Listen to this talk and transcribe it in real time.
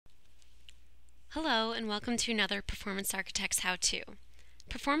Hello and welcome to another Performance Architects How-To.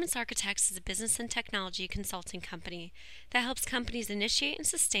 Performance Architects is a business and technology consulting company that helps companies initiate and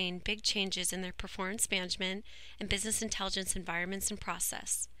sustain big changes in their performance management and business intelligence environments and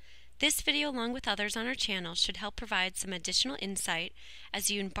process. This video, along with others on our channel, should help provide some additional insight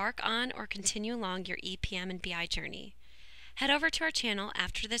as you embark on or continue along your EPM and BI journey. Head over to our channel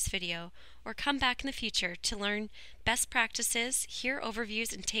after this video or come back in the future to learn best practices, hear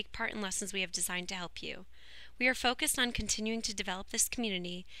overviews, and take part in lessons we have designed to help you. We are focused on continuing to develop this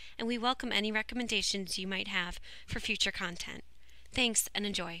community, and we welcome any recommendations you might have for future content. Thanks and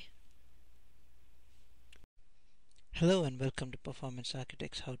enjoy. Hello and welcome to Performance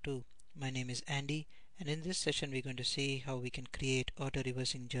Architects How-To. My name is Andy, and in this session we're going to see how we can create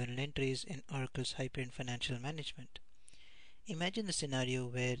auto-reversing journal entries in Oracle's Hyperion Financial Management. Imagine the scenario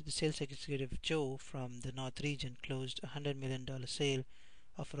where the sales executive Joe from the North region closed a $100 million sale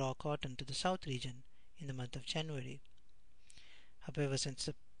of raw cotton to the South region in the month of January. However, since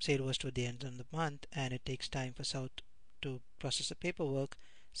the sale was toward the end of the month and it takes time for South to process the paperwork,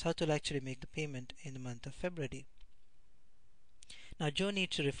 South will actually make the payment in the month of February. Now Joe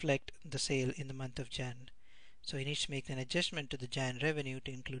needs to reflect the sale in the month of Jan, so he needs to make an adjustment to the Jan revenue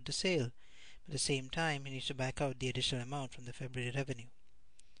to include the sale. At the same time, he needs to back out the additional amount from the February revenue.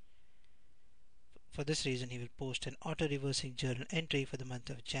 For this reason, he will post an auto-reversing journal entry for the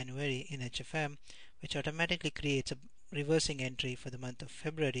month of January in HFM, which automatically creates a reversing entry for the month of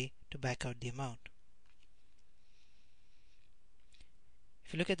February to back out the amount.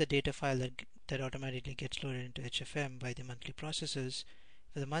 If you look at the data file that automatically gets loaded into HFM by the monthly processors,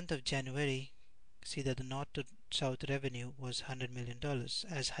 for the month of January, see that the north to south revenue was $100 million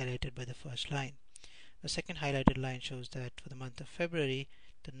as highlighted by the first line. The second highlighted line shows that for the month of February,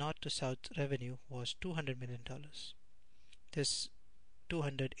 the north to south revenue was $200 million. This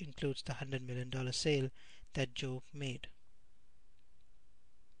 200 includes the $100 million sale that Joe made.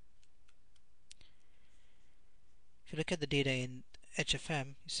 If you look at the data in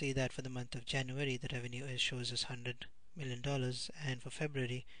HFM, you see that for the month of January, the revenue shows as $100 million, and for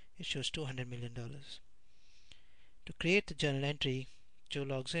February, it shows $200 million. To create the journal entry, Joe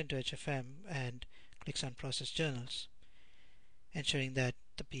logs into HFM and clicks on Process Journals, ensuring that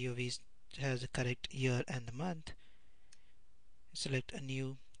the POV has the correct year and the month. Select a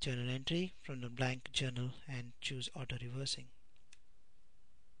new journal entry from the blank journal and choose Auto Reversing.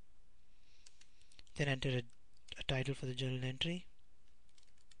 Then enter a title for the journal entry.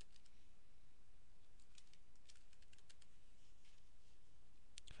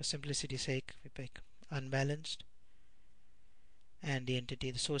 For simplicity's sake, we pick Unbalanced, and the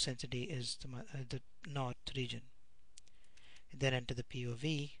entity, the source entity, is the North region. Then enter the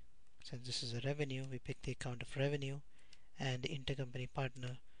POV. Since this is a revenue, we pick the account of revenue, and the intercompany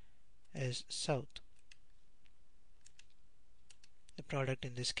partner is South. The product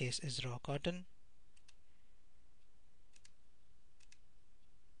in this case is raw cotton.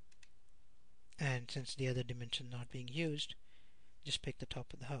 And since the other dimension not being used, just pick the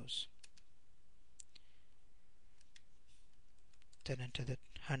top of the house. Then enter the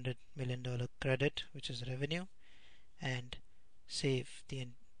 $100 million credit, which is revenue, and save the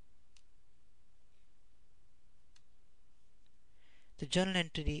journal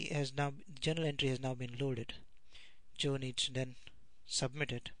entry has now been loaded. Joe needs to then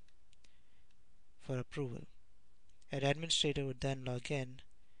submit it for approval. An administrator would then log in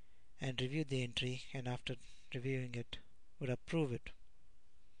and review the entry, and after reviewing it, would approve it.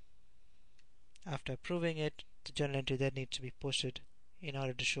 After approving it, the journal entry then needs to be posted in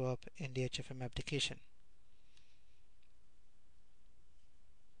order to show up in the HFM application.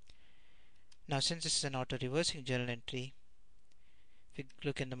 Now, since this is an auto-reversing journal entry, if we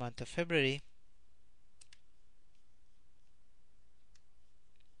look in the month of February,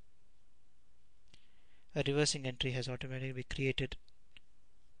 a reversing entry has automatically been created.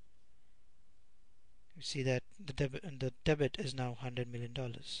 You see that the debit is now $100 million.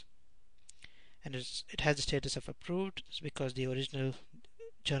 And it has the status of approved. It's because the original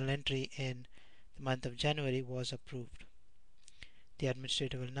journal entry in the month of January was approved. The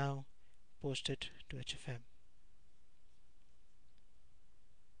administrator will now post it to HFM.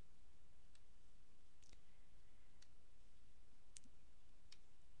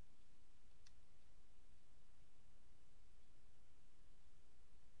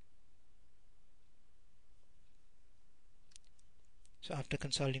 So after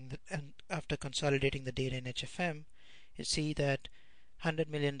consolidating the data in HFM, you see that $100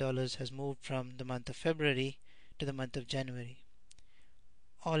 million has moved from the month of February to the month of January.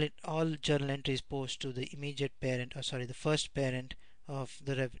 All journal entries post to the immediate parent, the first parent of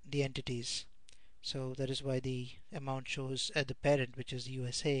the entities. So that is why the amount shows at the parent, which is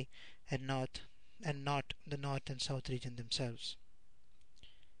USA, and not the North and South region themselves.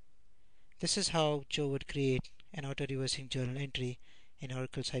 This is how Joe would create an auto-reversing journal entry in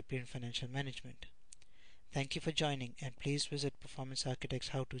Oracle's Hyperion Financial Management. Thank you for joining, and please visit Performance Architect's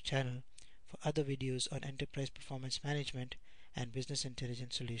How-To channel for other videos on enterprise performance management and business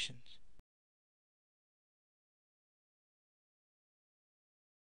intelligence solutions.